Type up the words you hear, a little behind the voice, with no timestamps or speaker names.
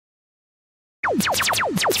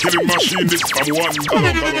Killing machine this from one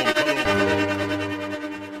color.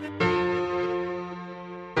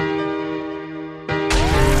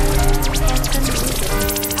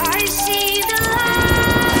 I see the light.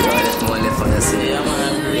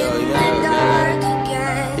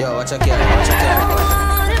 Yo, watch out, Yo.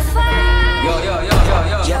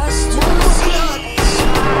 Just to see it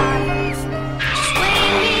survive. Just wake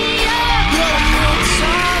me up. It's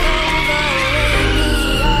all over. Wake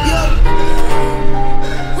me up.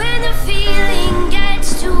 When the feeling gets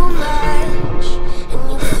too much and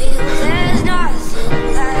you feel there's nothing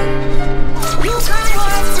left, you can't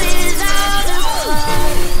walk without a clutch.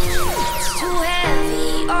 It's too heavy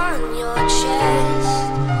on your chest.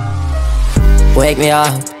 Wake me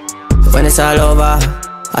up when it's all over.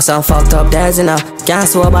 I sound fucked up, there's enough. Can't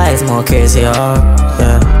sober, it's more crazy,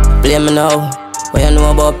 yeah. Blame me now, what you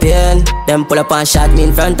know about pain? Them pull up and shot me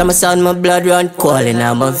in front of my son, my blood run cold in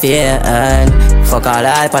my vein. Fuck all the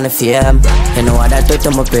hype and the fame, you know what that do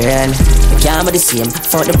to my brain. It can't be the same,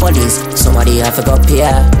 fuck the police, somebody have to go pay.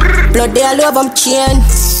 Blood they all over my chain,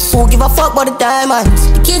 who give a fuck about the diamonds?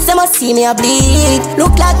 The kids them a see me a bleed,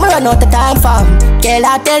 look like me run out of time fam. Girl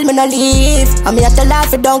I tell me no leave, and me have to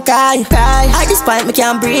laugh and don't cry. At this point me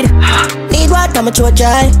can't breathe, need water my throat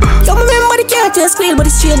dry. You remember the can't tell squeal, but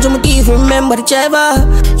it's strange when me give remember the driver.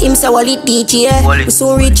 Him say well it DJ, we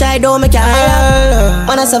soon reach I don't make it higher.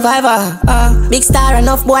 On a survivor, big star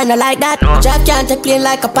enough boy not like that. Drive can't take plane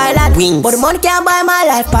like a pilot, wings, but the money can't buy my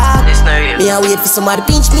life back. Me a wait for somebody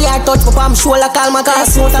pinch me or touch my palm shoulder, call my car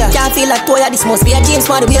smooth. I can't feel like toya, this must be a James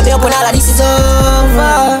man. The way me up when all of this is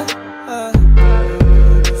over.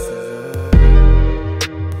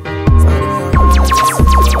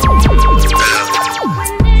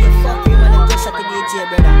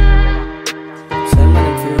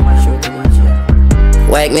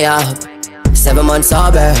 Wake me up, 7 months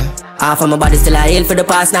sober. Half of my body still a heal for the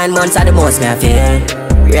past 9 months. Are the most me I feel.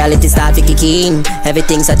 Reality start to kick in,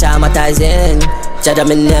 everything's so traumatizing. Judge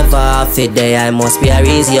me never fit there, I must be a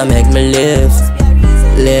reason you make me live.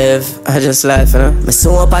 I just life, you know. Me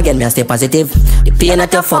so up again, me I stay positive. The pain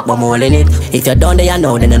at your fuck, but I'm holding it. If you're done there, you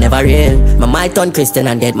know, then I never real. My might turn Christian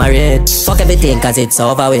and get married. Fuck everything, cause it's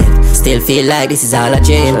over with. Still feel like this is all a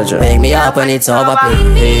dream. Wake me up when it's over,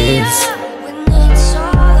 please.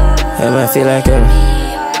 I feel like it.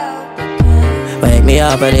 Wake me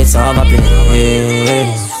up when it's over, please.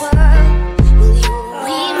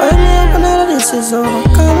 Wake me up when all of this is over.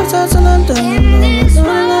 Come and and done.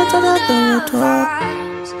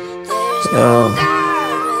 Yo,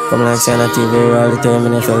 come like say on the TV all the time,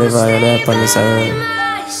 and if you live out there upon this road. You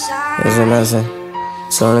know what I'm saying?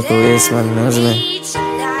 Sound like a waste, man, you know what I mean?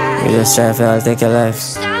 You just try to take your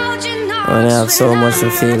life. When you have so much to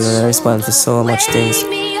feel and you respond to so much things. You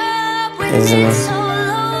know what I mean?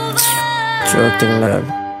 True thing, lad.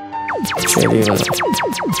 True evil.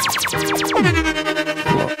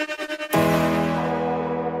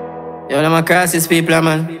 Yo, them a crisis people,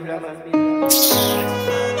 man.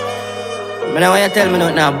 I don't want you to tell me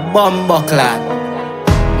nothing now, bumbo clad.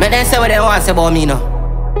 Me then say what they want to say about me now.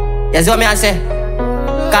 You see what me I say?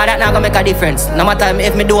 Cause that not gonna make a difference. No matter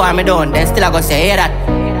if me do or me don't, then still I gonna say, hear that.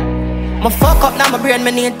 Me fuck up now, my brain,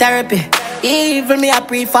 me need therapy. Even me I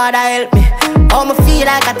pray Father help me. How me feel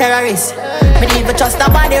like a terrorist. Me don't even trust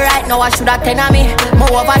nobody right now, I should have 10 of me. Me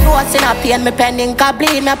overdose in a pain, me pending can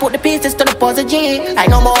bleed. Me I put the pieces to the puzzle G. I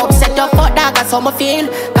know me upset your fuck dog, that's how me feel.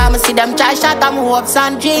 Cause me see them try shot and me hopes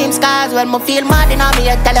and dreams. Cause when me feel mad in me,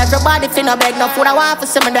 I tell everybody finna beg no food I want for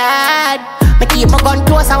some of that. Me keep my gun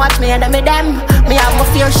close and watch me and me them. Me have my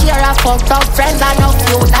fair share of fucked up friends and no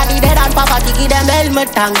few. Daddy dead and papa give them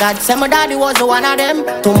helmet. Thank God, say my daddy was the one of them.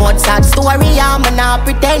 Too much sad story, I'm not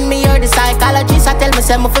pretend. Me hear the psychologist, I tell me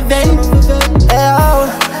say me for vent. Hey, oh,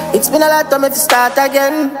 it's been a lot of me to start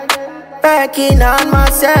again. Working on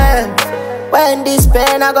myself. When this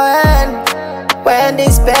pain I go end. When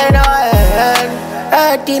this pain I end.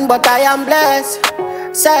 Hurting but I am blessed.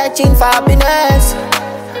 Searching for happiness.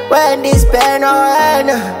 When this pain no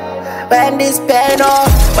end, when this pain no,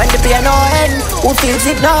 when the pain no end, who feels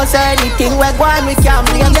it now? Say anything we're going, we can't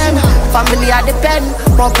blame them. Family I depend,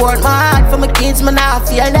 pour my heart for my kids, man I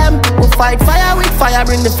feel them. We fight fire with fire,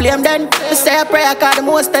 bring the flame then. We say a prayer, cause the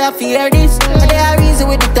most I fear this. But they are easy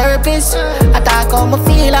with the therapist. I talk how I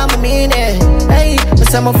feel and I mean it. Hey, I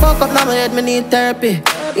say my fuck up now, my head, me need therapy.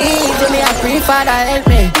 Even me I pray Father help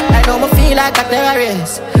me. I know me feel like a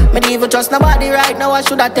terrorist. Me don't even trust nobody right now, I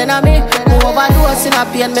should have 10 of me. Me overdose in a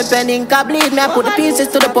pain, me pending can bleed. Me I put the pieces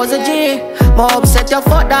to the puzzle G. My upset your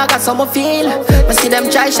fuck dog, that's how I feel. I see them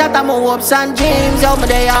try shot at my hopes and dreams. Yo, me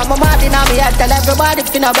they are my mad in me head. Tell everybody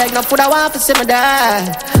finna beg no food I want to see me die.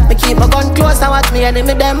 Me keep my gun close and watch me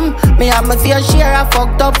enemy them. Me have my fair share of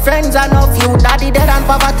fucked up friends. I know few daddy dead and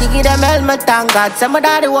poverty give them helmet. Thank God, say my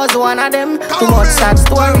daddy was one of them. Too much sad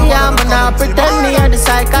story, I'm not pretend. Me hear the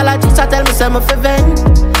psychologist, I tell me say me fi vent.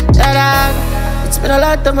 Yeah, dog, it's been a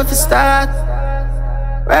lot of me fi start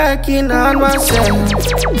working on myself,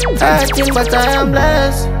 hurting but I am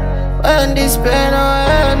blessed. When this pain will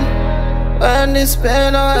end, when this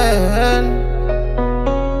pain will end,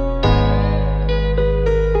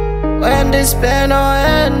 when this pain will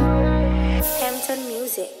end. Hampton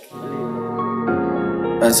Music.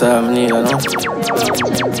 That's all I need, you know.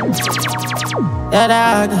 Yeah,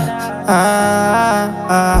 dog.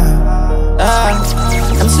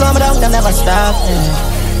 Them slow me down, them never stop me.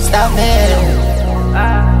 Stop me.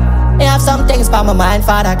 Me have some things for my mind,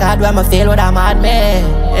 Father God, when I feel what I'm at me.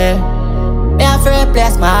 Me have to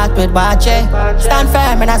replace my heart with battery. Stand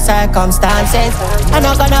firm in the circumstances. I'm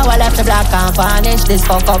not gonna well left the black and vanish. This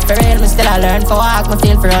fuck up for real, me still I learn for walk. Me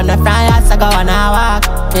feel for run the front as I go and I walk.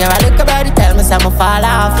 Me hear a little birdie tell me some fall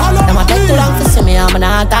off. Them a take too long to see me, I'm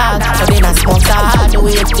not talk. So being a smoke so hard, the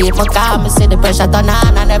way it keep me calm. Me see the pressure turn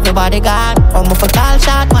on and everybody gone. Come up for call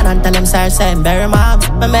shot, man, and tell them sir, say bury moms.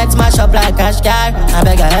 My meds mash up like a car. I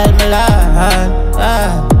beg you help me,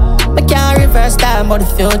 Lord. I can't reverse time, but the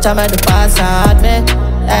future made the past hard me.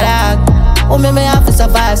 That oh, me have to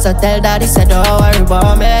survive, so tell daddy, say don't worry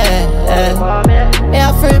about me. Me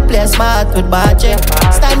have to replace my heart with battery.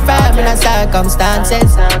 Stand firm in the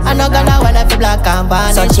circumstances. I'm not gonna well if black and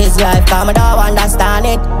vanish. Such is life, come I don't understand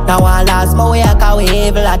it. Now I lost my way, I can we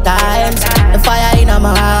evil at times. The fire in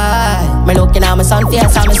my eye. Me looking at my son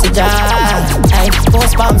face and me see joy. Hey,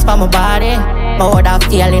 goosebumps for my body. My word of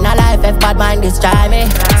feeling alive if bad mind destroy me.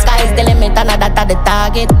 Sky's the limit and that the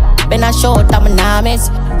target. Been a short of my names.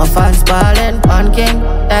 My fans ballin', on king,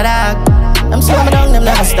 that dog. Them slow me down, them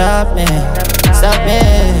never stop me. Stop me,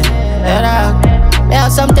 that dog. Me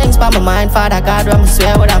have some things for my mind, Father God, when I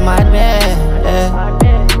swear what I'm at me.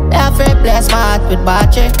 Me have to replace my heart with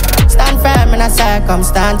battery. Stand firm in the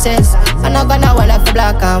circumstances. I'm not gonna well if the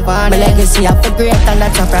black and vanish. My legacy I feel great and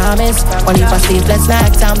that's a promise. Only for sleepless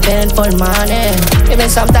nights and painful morning. Give me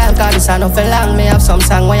some time cause this I know for long. Me have some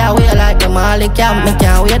song where I wear like the Mali Camp. Me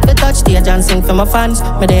can't wait to touch stage and sing for my fans.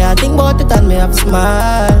 Me they all think about it and me have a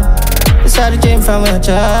smile. This is the dream from a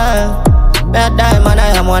child. Me a diamond,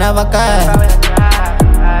 I am one of a kind.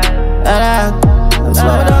 I'm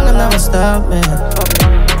slow down, them never stop me.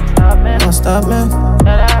 Don't stop me. I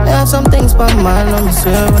have some things for my mind, let me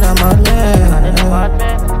swear what I'm out there.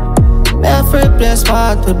 Me have to replace my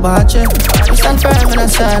heart with battery. Stand firm in the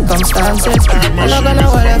circumstances. I'm not gonna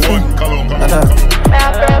what I feel. Me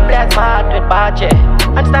have to replace my heart with battery.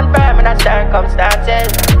 And stand firm in the circumstances.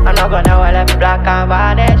 I'm not gonna what I feel, black and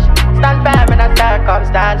vanish. Stand firm in the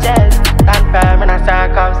circumstances. Stand firm in the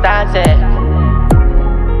circumstances.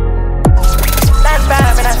 Stand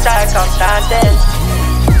firm in the circumstances.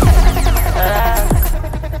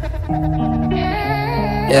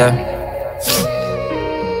 Yeah.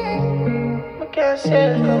 Yeah.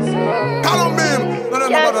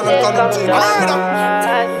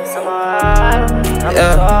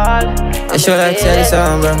 I should like tell you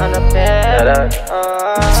something, bro.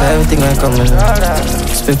 So everything will come in.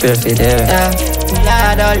 Just prepare for it, yeah.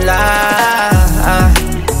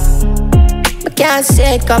 I can't see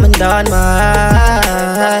it coming down my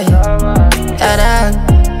eye.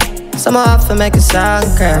 Some off to make a song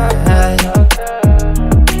cry.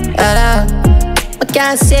 I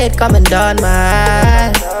can't see it coming down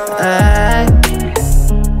my eye.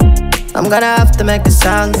 I'm gonna have to make a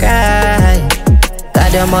song cry.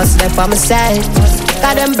 God, you must sleep on my side.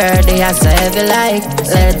 God, them birdie are so heavy like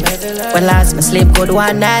lead. When last me sleep good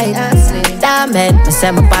one night. Damn it, me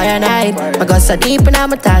say me paranoid. Me go so deep in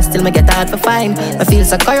my thoughts till me get hard to find. I feel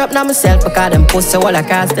so corrupt now myself because them pussy all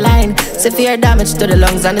across the line. Severe damage to the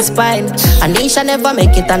lungs and the spine. And these shall never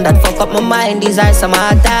make it and that fuck up my mind. These are some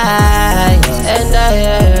hard times. And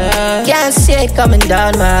I can't see it coming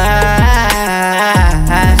down my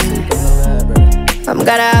eye. I'm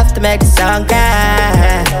gonna have to make a song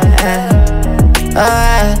cry.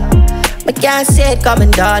 I can't see it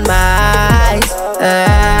coming down my eyes.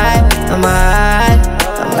 I'm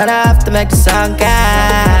gonna have to make the song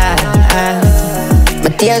cry. My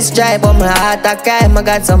Tears dry but my heart a cry. I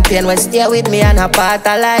got some pain will stay with me and a part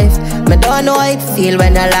of life. Me don't know how it feel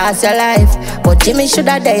when I lost your life, but Jimmy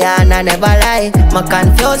shoulda die and I never lie. Me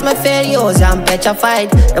confuse my failures and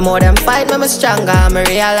petrified. The more them fight me stronger and me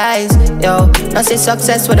realize, yo, no see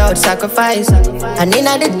success without sacrifice. And in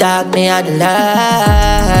the dark me had the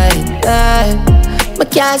light. Me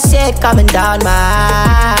can't see it coming down my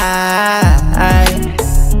eye.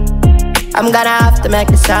 I'm gonna have to make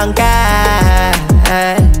the song cry.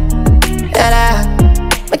 Yeah,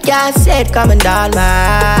 I can't see it coming down my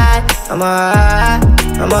eye. I'm alright.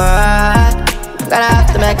 Gonna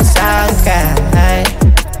have to make a song cry.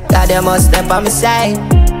 God, they must step on my side.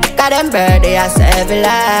 Got them birthday, I say every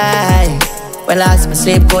lie. When lost my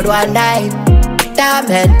sleep good one night. Damn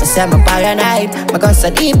head, I say I'm paranoid. My gun so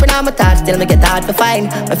deep in my thoughts, till me get hard to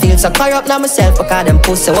find. I feel so corrupt now myself, because them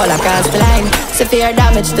pussy all across the line. Severe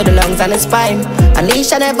damage to the lungs and the spine.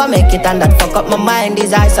 Unleash I never make it, and that fuck up my mind.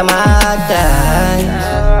 These are some hard times.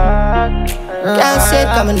 Can't see it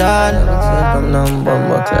coming down. I'm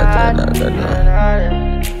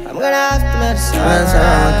gonna have to make the song.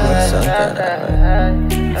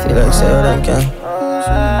 Feel like say what I can.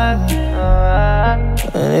 I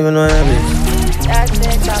don't even know where I be.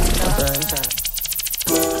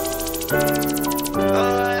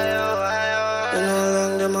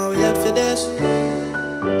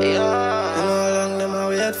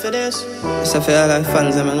 It's a feel like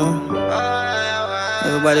fans, you know.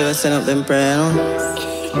 Everybody will send up them prayer, you know.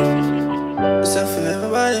 It's a for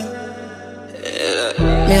everybody.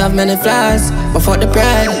 Me have many flaws, but for the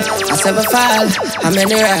pride, I never fall. How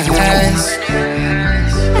many rise?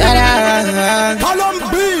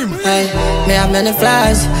 Hey, me have many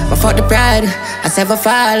flaws, but for the pride, I never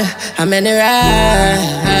fall. How many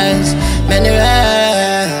rise? Many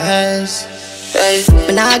rise. Hey,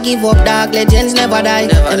 me nah give up, dark legends never die.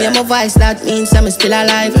 Them hear my voice, that means I'm still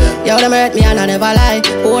alive. Yo, them hurt me and I never lie.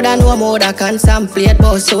 More than no more that can contemplate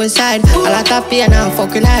about suicide. A lot of pain and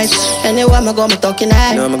fucking night. Anywhere I go, me talking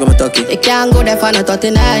night. No, I'm gonna talk it. It can't go there for no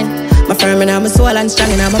 39. My firm in my soul and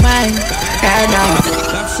strong in my mind. Right now.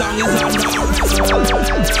 That song is on now.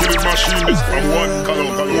 Killing machine is from one color.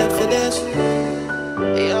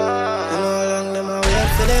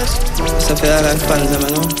 It's a feel like fans, you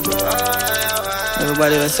know.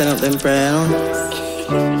 Everybody will send up them prayer, you know.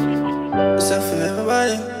 It's a for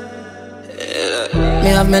everybody. Me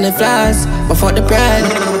have many flaws, but for the pride,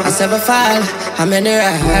 I never fall. How many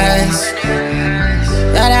rise?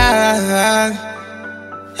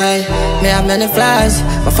 Hey, me have many flaws,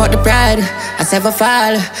 but for the pride, I never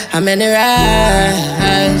fall. How many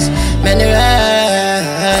rise? Many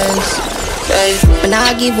rise. Hey, when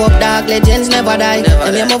I give up, dark legends never die.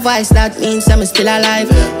 Them hear my voice, that means I'm still alive.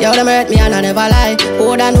 Yo, them hurt me and I never lie.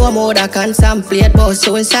 More than no more that can contemplate about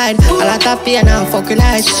suicide. A lot of pain and fucking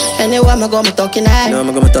night. Anywhere I go, me talking night. No,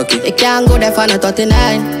 I'm gonna talk it. It can't go there for no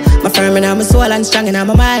 39. My firm in my soul and strong in my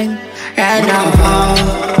mind. Right now,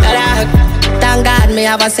 thank God me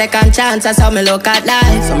have a second chance. That's how me look at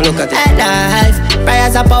life. So me look at it. At life.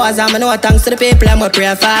 Prayers and powers and me know thanks to the people I'm going to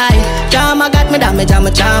pray for. Drama got me damaged and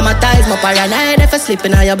me traumatized. Me paranoid if I slip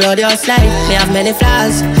in your blood, your slide. Me have many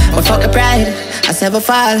flaws, but fuck the pride. I never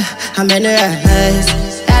fall, how many rise.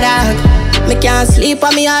 Me can't sleep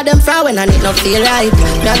on me all them frown when I need no feel right.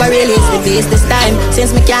 Never release the beast this time,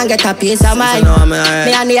 since me can't get a peace of mind.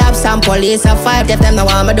 Me and the abs and police a fight. If them no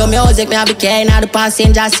want me do music, me have the cane and the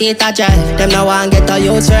passenger seat a drive. Them no want get a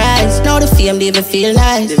use rise. Now the fame they even feel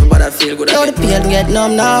nice. Now the pain get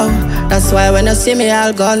numb now. That's why when you see me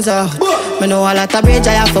all guns out. Me know a lot of bridge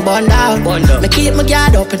I have to burn down. Me keep my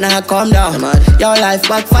guard up and I come down. Your life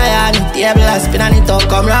backfire and the table I spin and it all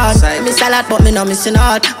come round. Miss a lot but me no missing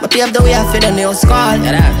out. Me pave the way for the new squad.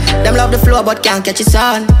 Them love the flow but can't catch it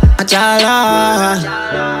on.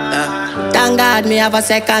 Thank God me have a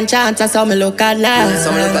second chance. That's how me look at now.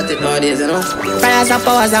 So me look at it nowadays, you know. Prayers and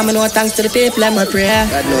powers and me know thanks to the people and my prayer.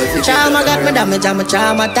 Trauma got me damaged and me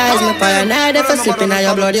traumatized. Me paranoid if I slip in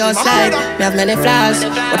your blood your slide. Me have many flaws,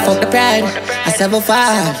 but fuck the pride. I never fall,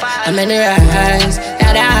 how many rise.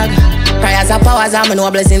 Yeah, dog. Prayers and powers and me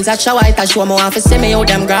know blessings that shower. It a show me want to see me how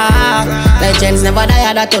them grow. Legends never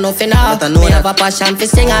die, that don't know for now. Me have a passion for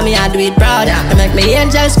sing and me a do it proud. Me make me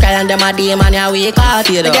angels cry and them a demon ya wake up.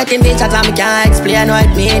 Me getting bitches and me can't explain what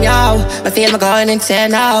it mean, yo. Me feel me going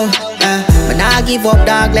insane now. But nah give up,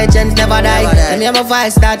 dog, legends never die. Them hear my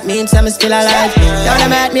voice, that means I'm still alive. Yo,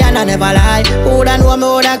 them hurt me and I never lie. Who done know me,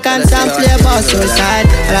 who that can't play about suicide.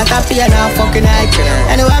 A lot of pain and fucking night.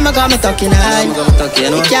 Anyway, me got me talking high.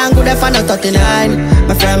 You can't go there for no 39.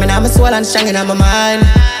 My firm in my soul and strong in my mind.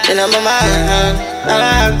 In my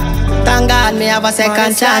mind. Thank God me have a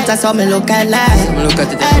second chance. That's how me look at life. Look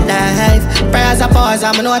at it. At life. Prayers are pause.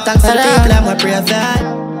 I'm know thanks to the people I'm a pray for.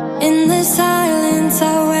 In the silence,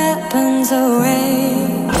 our weapons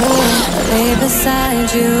away. Lay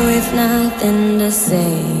beside you with nothing to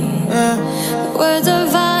say. The words are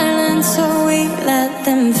violent, so we let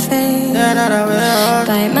them fade.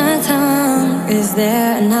 Bite my tongue. Is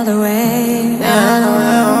there another way?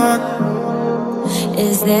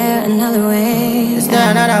 Is there another way? Is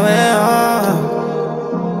there another way?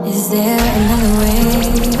 Is there another way?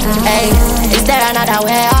 Hey, is there another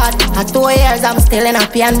way out? At 2 years I'm still in a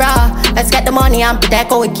pain, bro. Let's get the money and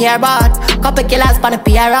protect what we care about. Couple killers on the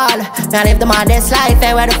payroll. Me live the maddest life,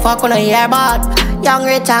 hey, where the fuck we no hear about? Young,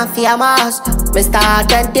 rich and famous, Mr.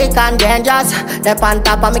 Authentic and dangerous. They on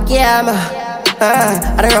top of me game.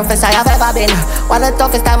 The roughest I have ever been. One of the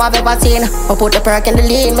toughest time I've ever seen. I put the perk in the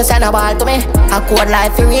lean, me send a ball to me. I code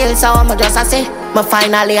life for real, so I'm just a see. Me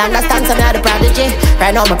finally understand, so me are the prodigy.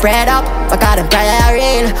 Right now me prayed up, my God and prayer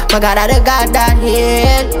real. My God are the God that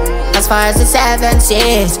heal. As far as the 7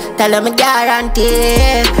 seas, tell them me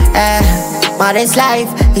guaranteed. Maddest life,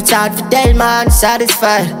 it's hard to tell man,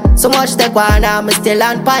 satisfied. So much they want, I'm still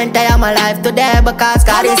on point. I am alive today because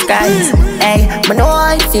God is Christ. Hey, I know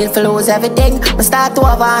I feel for lose everything. I start to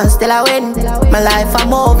advance, still I win. My life I'm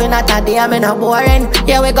moving, not a day I'm not boring.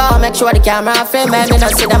 Here we go, make sure the camera frame me. Me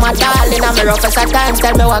not see them at all, in my roughest at times.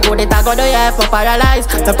 Tell me what good it I go do, yeah, if me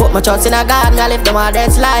paralyzed. Me put my trust in a God, me live the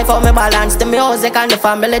maddest life. How me balance the music and the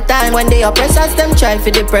family time. When the oppressors them try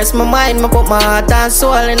to depress my mind, me put my heart and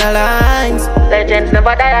soul in the lines. Legends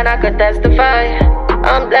never die and I could testify.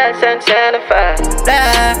 I'm blessed and sanctified.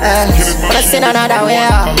 But I seen another way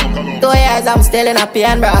out. 2 years I'm still in a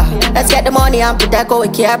pain, bro. Let's get the money and protect what we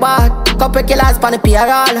care about. Couple killers on the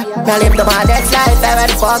payroll. Me live the maddest life, where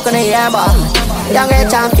the fuck on the hear about? Young,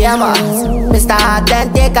 rich and famous, Mr.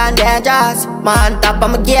 Authentic and dangerous. Man, top of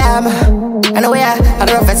my game. Anyway, I'm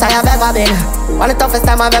the roughest I have ever been. One of the toughest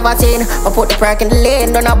time I've ever seen. I put the perk in the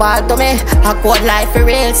lane, don't know ball to me. I code life for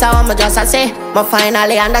real, so I'm just a say. I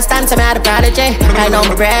finally understand, so me are the prodigy. I know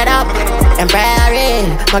me prayed up and prayer real.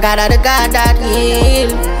 My God are the God that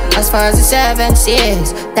heal. As far as the 7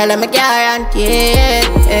 seas, tell them I guarantee.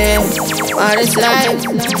 All this life,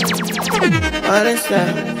 all this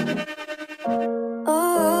life.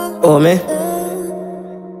 Oh me,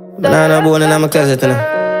 banana bone in my closet now.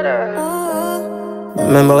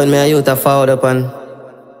 Remember when me and youth are forward up and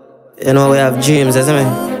you know we have dreams, isn't it?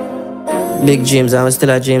 Big dreams, and we still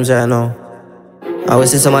have dreams right now. I will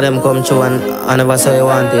see some of them come true and I never saw you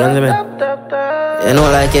want it, you know me? You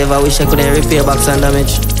know, like if I wish I couldn't repair back some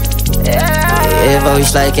damage. If I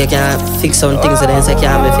wish like I can fix some things so then say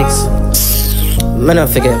can't be fixed. Me not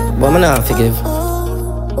forgive, but me not forgive.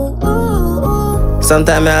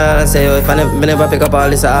 Sometimes I say, if I never pick up all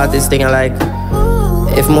this artist thing, I like,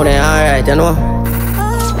 if money alright, you know?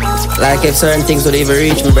 Like if certain things would even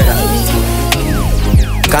reach me, brother.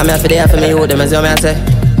 Come here for the for me with them, as you know me I say.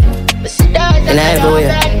 In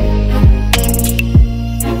everywhere.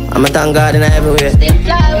 I'm a thank God in everywhere.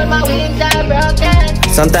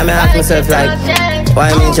 Sometimes I ask myself like,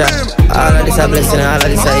 why me Jack? All of this a blessing and all of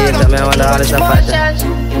this a hate, and I wonder all this a fight.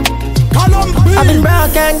 I've been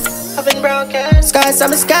broken. Skies on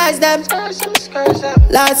the skies them.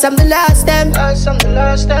 Lost from the last them. Past from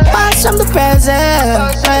the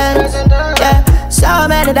present. Yeah, so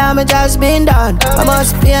many damage has been done. I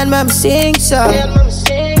must be and me sing so.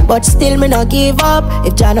 But still me not give up.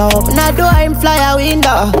 If John open a door, him fly a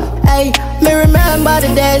window. Hey, me remember the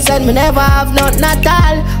days and me never have nothing at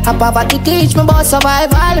all. A poverty teach me about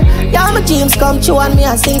survival. Yeah, my dreams come true and me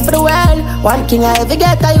a sing for the world. One king I ever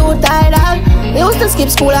get a youth idol. Me used to skip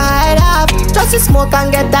school and hide off, just to smoke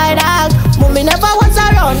and get tired out. Mommy never was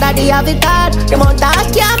around, daddy have it hard. The month I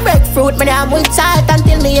can't break fruit, me I'm with salt.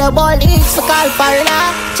 Until me a ball eats, me call for it.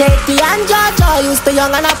 Chetty and Georgia used to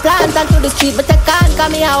young and a plant. And to the street, but I can't call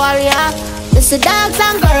me a warrior. This is dogs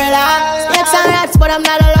and gorillas, snakes and rats, but I'm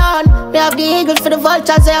not alone. Me have the eagles for the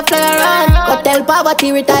vultures, they fly around. Go tell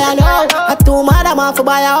poverty retire now. I too mad, I'm off to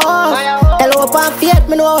buy a house. Tell hope and faith,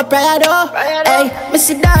 me know what prayer do. Hey, me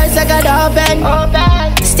see doors I got open.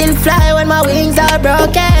 Still fly when my wings are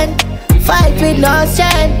broken. Fight with no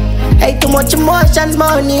strength. Hey, too much emotions,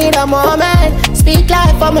 more need a moment. Speak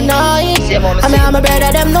life for me noise. I mean, I'm a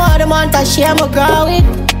brother, them know the month I share my growing.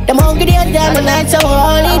 Them hungry days, them the nights so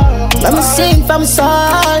holy. Let me sing from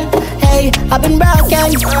soul. Hey, I've been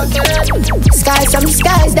broken. Skies from the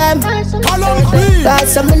skies, them.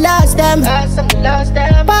 Lost from the lost, them. Past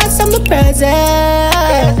from the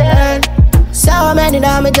present. So many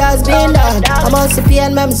damages been done. I must be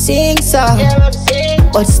and me sing so.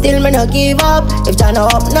 but still me no give up. If John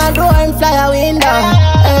open a door and fly a window,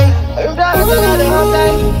 hey.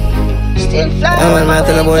 Still fly. Yeah, man, I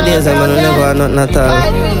tell about this, man, we never have nothing at all.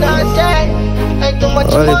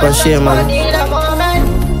 Only for shame, man. Yeah,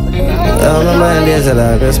 I'm not buying this,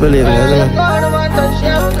 dog. Just believe me, isn't it? I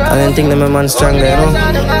didn't think that my man's strong there, you know?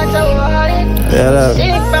 Yeah, dog.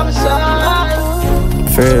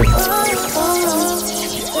 For real.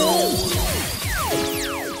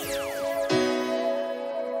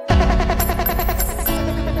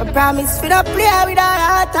 I promise we don't play with our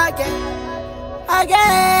heart again.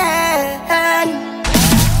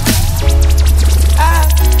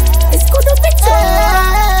 It's good to be true.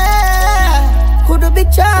 Good to be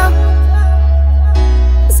true.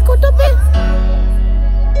 It's good to be.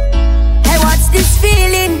 Hey, what's this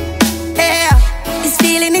feeling? Yeah, this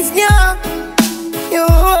feeling is new.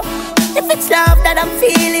 If it's love that I'm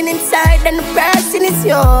feeling inside, then the person is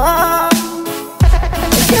you.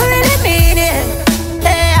 If you really mean it,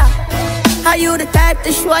 yeah. Are you the type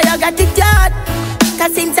to show you got it yard?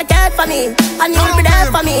 Cause since you care for me, and you'll be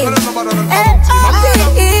there for me.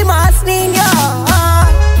 L-O-V-E must mean you.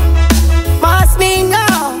 Must mean you.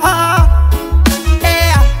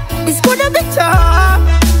 Yeah, it's good to be true.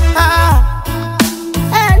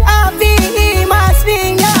 L-O-V-E must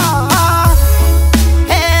mean you.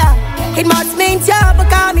 Yeah, it must mean you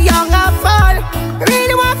because me young and full.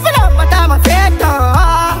 Really want for love, but I'm afraid to.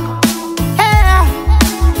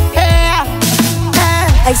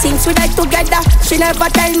 I since we died together, she never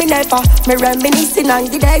tell me never. Me reminiscing on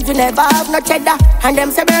the days we never have no cheddar. And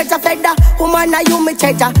them say birds are feather, woman are you me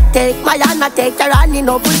treasure. Take my hand, I take your hand, it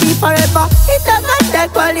no will be forever. It doesn't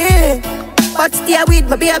take only, but stay with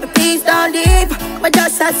me baby, please don't leave. But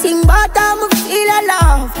just a sing, but I'm feel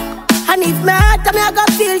alive. And if me heart, me I go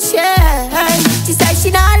feel shame. She said she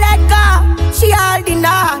not let go, she holding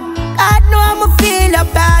on. God know I'ma feel a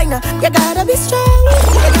pain. You gotta be strong,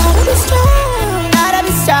 you gotta be strong. Gotta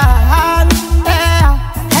be strong, yeah.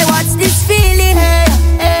 Hey, what's this feeling?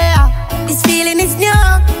 Yeah. This feeling is new.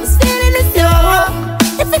 This feeling is new.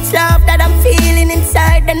 If it's love that I'm feeling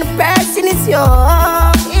inside, then the person is you.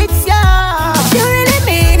 It's you. If you really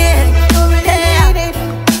mean it,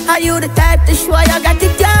 yeah. Are you the type to show you got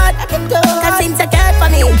it yard? Cause since you care for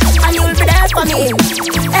me, and you'll be there for me.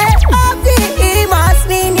 L-O-V-E must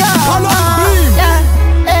mean you. Yeah.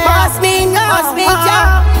 Must mean you. Must mean you.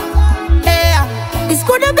 It's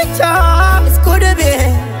good to be true, it's good to be.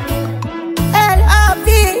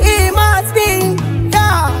 L-O-V-E must mean,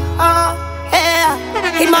 yeah, yeah.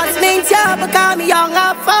 It must mean, yeah, because me young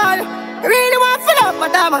and full. Really want for love,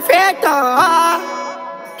 but I'm afraid to.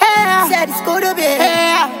 Yeah, said it's good to be.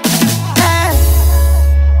 Yeah, yeah.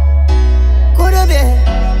 Good to be.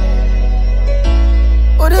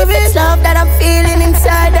 Good to be. It's love that I'm feeling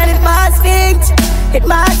inside, and it must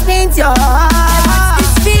mean, yeah. What's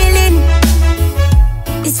this feeling?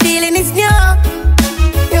 This feeling is new.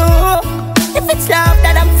 If it's love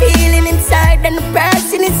that I'm feeling inside, then the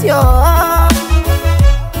person is you.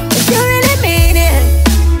 If you really mean it,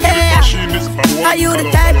 yeah. Are you the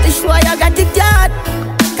type to show you got it yard?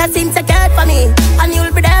 Cause since you care for me, and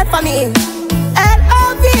you'll be there for me.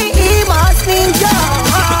 L-O-V-E must mean you.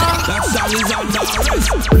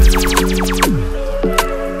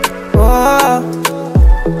 Oh.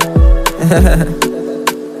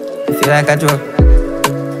 Feel like a joke.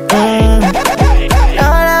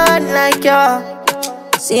 Like you,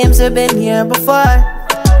 seems we've been here before.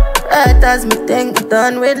 Right as me think we're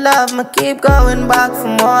done with love, me keep going back for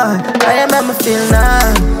more. I remember feel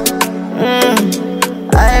now.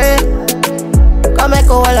 I come make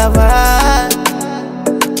all of it.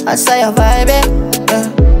 I say a vibe, yeah.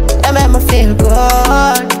 I make me feel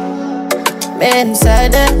good. Me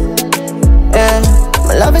inside it, yeah.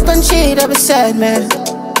 I love it when she there beside me.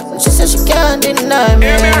 She says she can't deny me.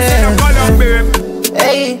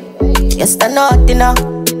 Hey, yes, I know it now.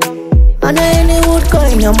 I know any wood go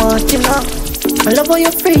in your mouth, you know. I love how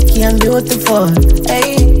you're freaky and beautiful.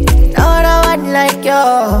 Hey, not a one like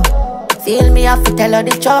you. Feel me, I have to tell her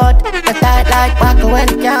the truth. The tight like back when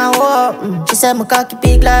you can't walk. She said my cocky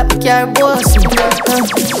big like my car boss.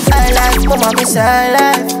 I like mama, miss her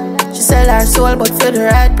life. She sell her soul but for the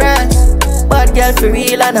right price. Bad girl for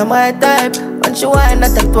real and I'm my type. When she whine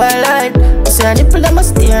at the twilight, I say her nipple them a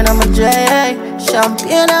stay and I'm a dry eye.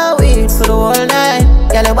 Champagne and weed for the whole night.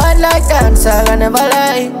 Girl I bad like dancehall, I never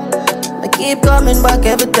lie. I keep coming back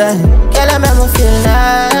every time. Girl I make me feel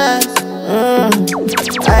nice.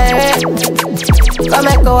 Aye, come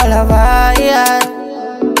make all of her, yeah.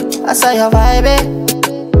 I saw your vibe,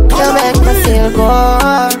 you make me feel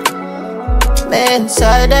good. Me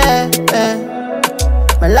inside it, yeah.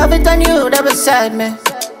 I love it when you there beside me.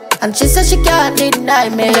 And she said she can't deny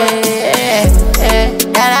me.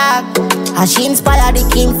 And she inspired the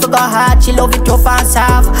king for go hard. She love it rough and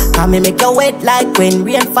soft. Can me make you wet like when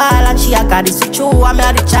rain fall. And she a got this with you. I'm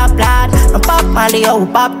at the chop lad. And pop Molly, oh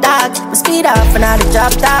pop that. Me speed up and I the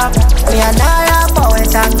drop top. Me and Nara,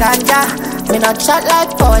 poet and ganja. Me not chat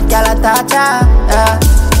like poet, girl a tata.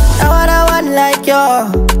 I want a one like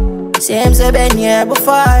you. Same as been here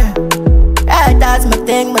before. Yeah, that's my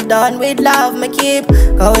thing, me done with love. Me keep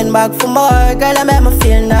going back for more. Girl, I make me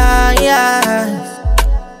feel nice.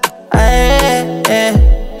 I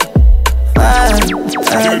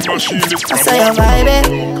say you're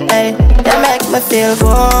vibing, hey. You make me feel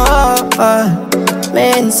good, me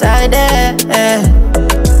inside it,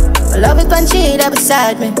 I love it when she there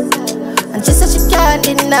beside me. And she said she can't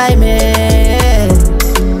deny me.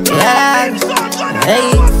 Yeah,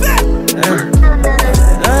 hey.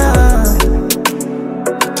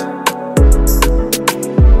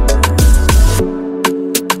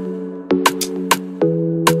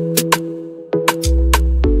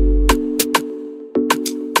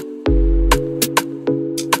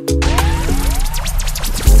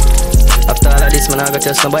 Man, I gotta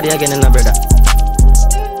trust nobody again, in a brother.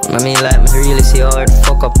 I mean, like, me really see how hard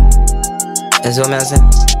fuck up. That's what I say.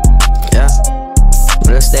 Yeah.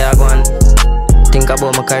 But just stay, I go and think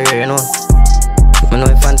about my career, you know. I know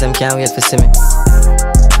if fans them can't wait to see me.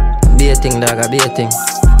 Be a thing, dog, be a thing.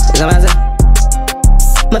 You know what I say?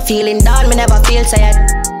 Me feeling down, me never feel sad.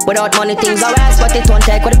 Without money, things are worse, but it won't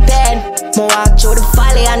take with a pen. Me walk through the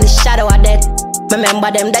valley and the shadow of death.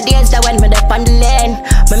 Remember them the days that when me up on the lane.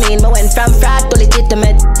 Me went from fraud to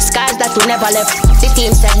legitimate. Scars that we never left. The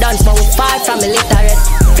team said done, but we far from illiterate.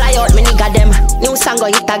 Fly out, me nigga them. New song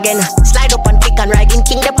go hit again. Slide up and click and Rygin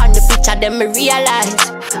king up on the picture. Them me realize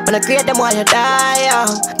when I create them while you die.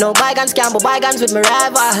 No bygones can be bygones with me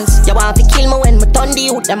rivals. You want to kill me when me turn the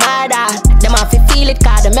youth them harder. Them want to feel it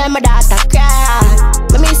cause they remember that I cry.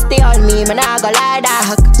 Me stay on me, man I go lie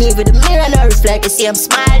dog. Me with the mirror no reflect the same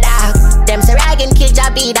smile dog. Them say Rygin kill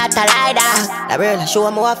ya be that a lie dog. I really show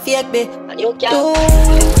them how I fake me. And you can't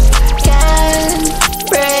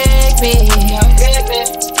break me.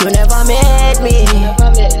 You never made me.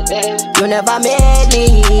 You never made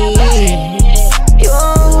me. You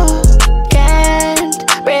can't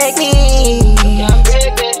break me.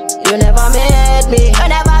 You never made me. You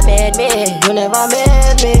never made me. You never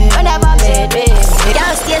made me. You never made me.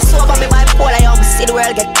 Can't stay sober, me bipolar. You see the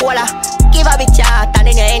world get colder. Give a bitch out and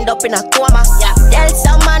then you end up in a coma. Yeah. Tell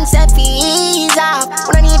some man say ease up.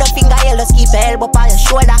 When I need a finger, you just keep your elbow on your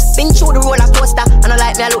shoulder. Been through the roller coaster, and I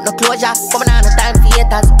like me, I look no closure. Coming on no time for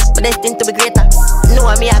haters, but destined to be greater. Know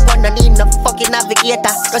me, I gonna need no fucking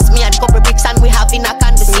navigator. Trust me and couple bricks and we having a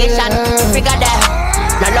conversation. Figure them,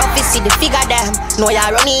 now love is see the figure them. Know you're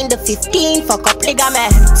running the 15 for couple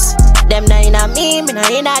ligaments. Them na inna me na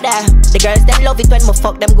inna them. The girls them love it when me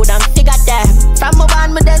fuck them good and figure them. From my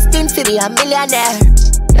band, me destined to be a millionaire.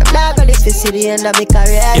 Them not gonna live to see the end of my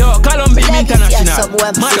career. Yo, Columbia International.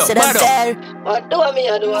 Mad what do I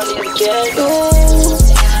mean? I don't want to care. You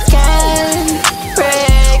can't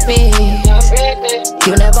break me.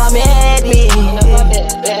 You never made me.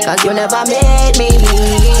 Cause you never made me.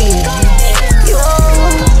 You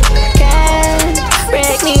can't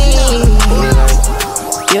break me.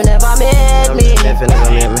 You never made me. You never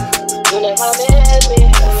made me. You never made me.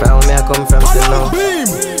 From where I come from till now.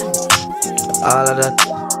 All of that,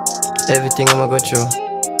 everything I'ma go through.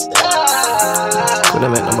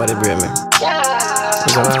 Couldn't make nobody break me.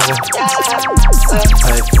 You know what I'm saying?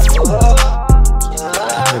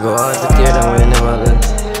 You go hard to tear them when you never did.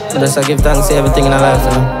 Just give thanks to everything in our life,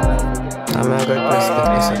 you know. I'm a great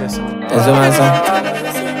person. That's what I'm saying.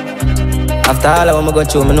 After all of what I go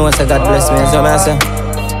through, I know I God bless me. That's what I'm saying.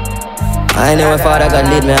 I know my Father God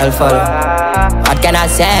lead me, I'll follow. What can I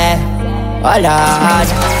say? Oh Lord,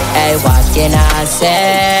 hey, what can I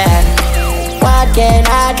say? What can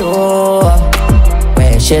I do?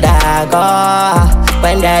 Where should I go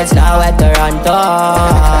when there's nowhere to run to?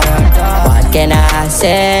 What can I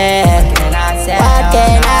say? What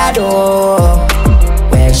can I do?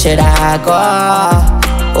 Where should I go?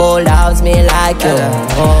 Who loves me like you?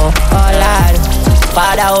 Oh Lord,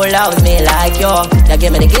 Father who loves me like you. You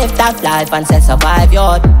give me the gift of life and say survive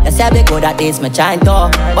you. You say be good at this, me trying to.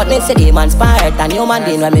 But me see demons spirit and human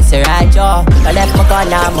being when me see right yo. I left my gun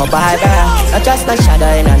now, my Bible. Not just no shadow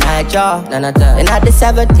in a night yo. In at the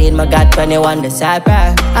 17, my got 21 disciple.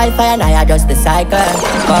 Alpha and I are just the cycle.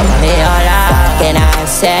 Come on me all out. What can I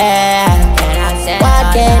say?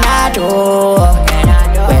 What can I do?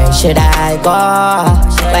 Where should I go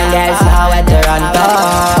when there's nowhere to run to?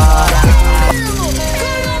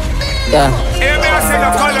 Yeah. Hear me, I say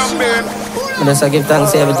the column, babe. I just give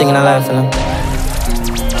thanks to everything in our life, you know.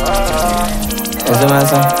 You see what I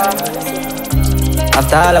say?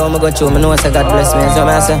 After all I want to go through, I know I say God bless me, you see what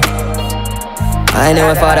I say? I know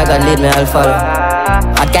my Father God lead me, I'll follow.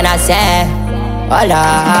 What can I say? Oh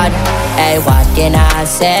Lord, hey, what can I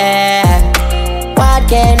say? What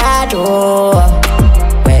can I do?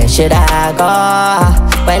 Where should I go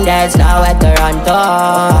when there's nowhere to run to?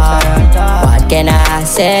 What can I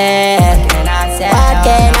say? What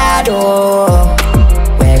can I do?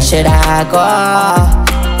 Where should I go?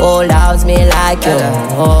 Who loves me like you?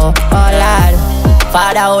 Oh Lord,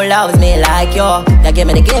 Father who loves me like you. You give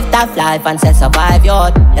me the gift of life and say survive you.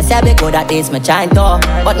 You say be good at this, me trying to.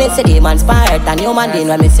 But me see demon's spirit and human being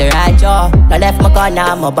when me see right yo. No left my gun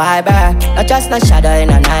now my Bible. No just no shadow in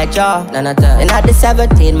a night yo. In at the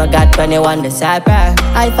 17 my got 21 disciple.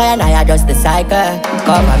 Alpha and I are just the cycle.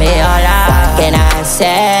 Cover me all out. What can I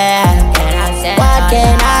say? What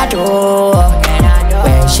can I do?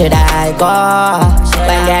 Where should I go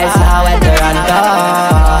when there's nowhere to run to?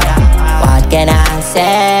 What can I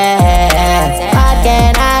say? What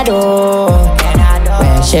can I do?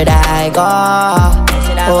 Where should I go?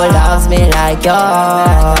 Who loves me like you?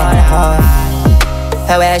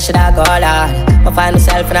 Hey, where should I go, Lord? I find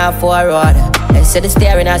myself in a four-road. They see the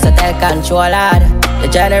steering as I take control, Lord. The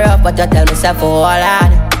journey rough, but you tell myself, oh,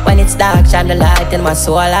 Lord. When it's dark, shine the light in my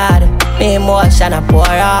soul, Lord. Me emotion I pour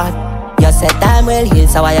out. You said time will heal,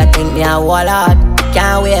 so why you think me a wall out?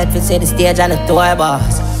 Can't wait to see the stage and the tour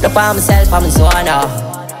bus. Look for myself, I'm so now.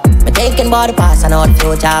 Me thinking about the past and how the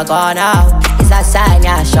future gone now. It's a sign,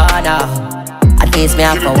 yeah, sure now. At least me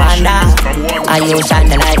have to wonder. And you shine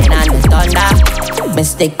the lightning and the thunder. Me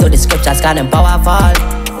stick to the scriptures, cause them powerful.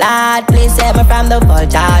 Lord, please save me from the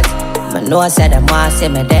vultures. Me know I said them want see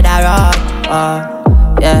me dead or wrong.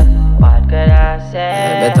 Yeah. What could I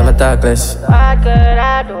say? Better me talk less. What could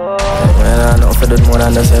I do? Man, I know if I do more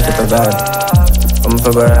than just say to God. I'm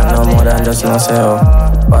for God, I know more than just, you know, say, oh,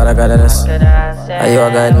 Father God of this. Are you a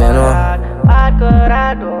guide me, you know? What could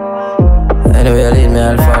I do? Anyway, you lead me,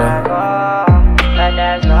 I'll follow.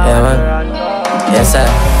 Yeah, man. Yes, sir.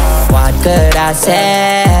 What could I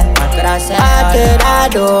say? What could I say? What could I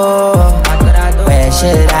do? Where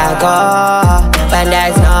should I go when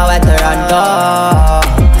there's nowhere to run to?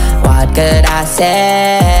 What could I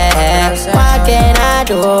say? What can I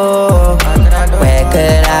do? Where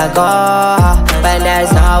could I go when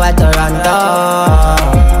there's nowhere to run to?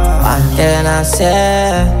 What can I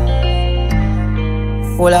say?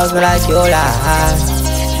 Who loves me like you, Lord?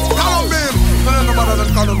 Column, babe. No, no, no, no,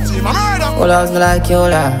 column team. I'm right up. Who loves me like you,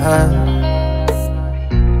 Lord?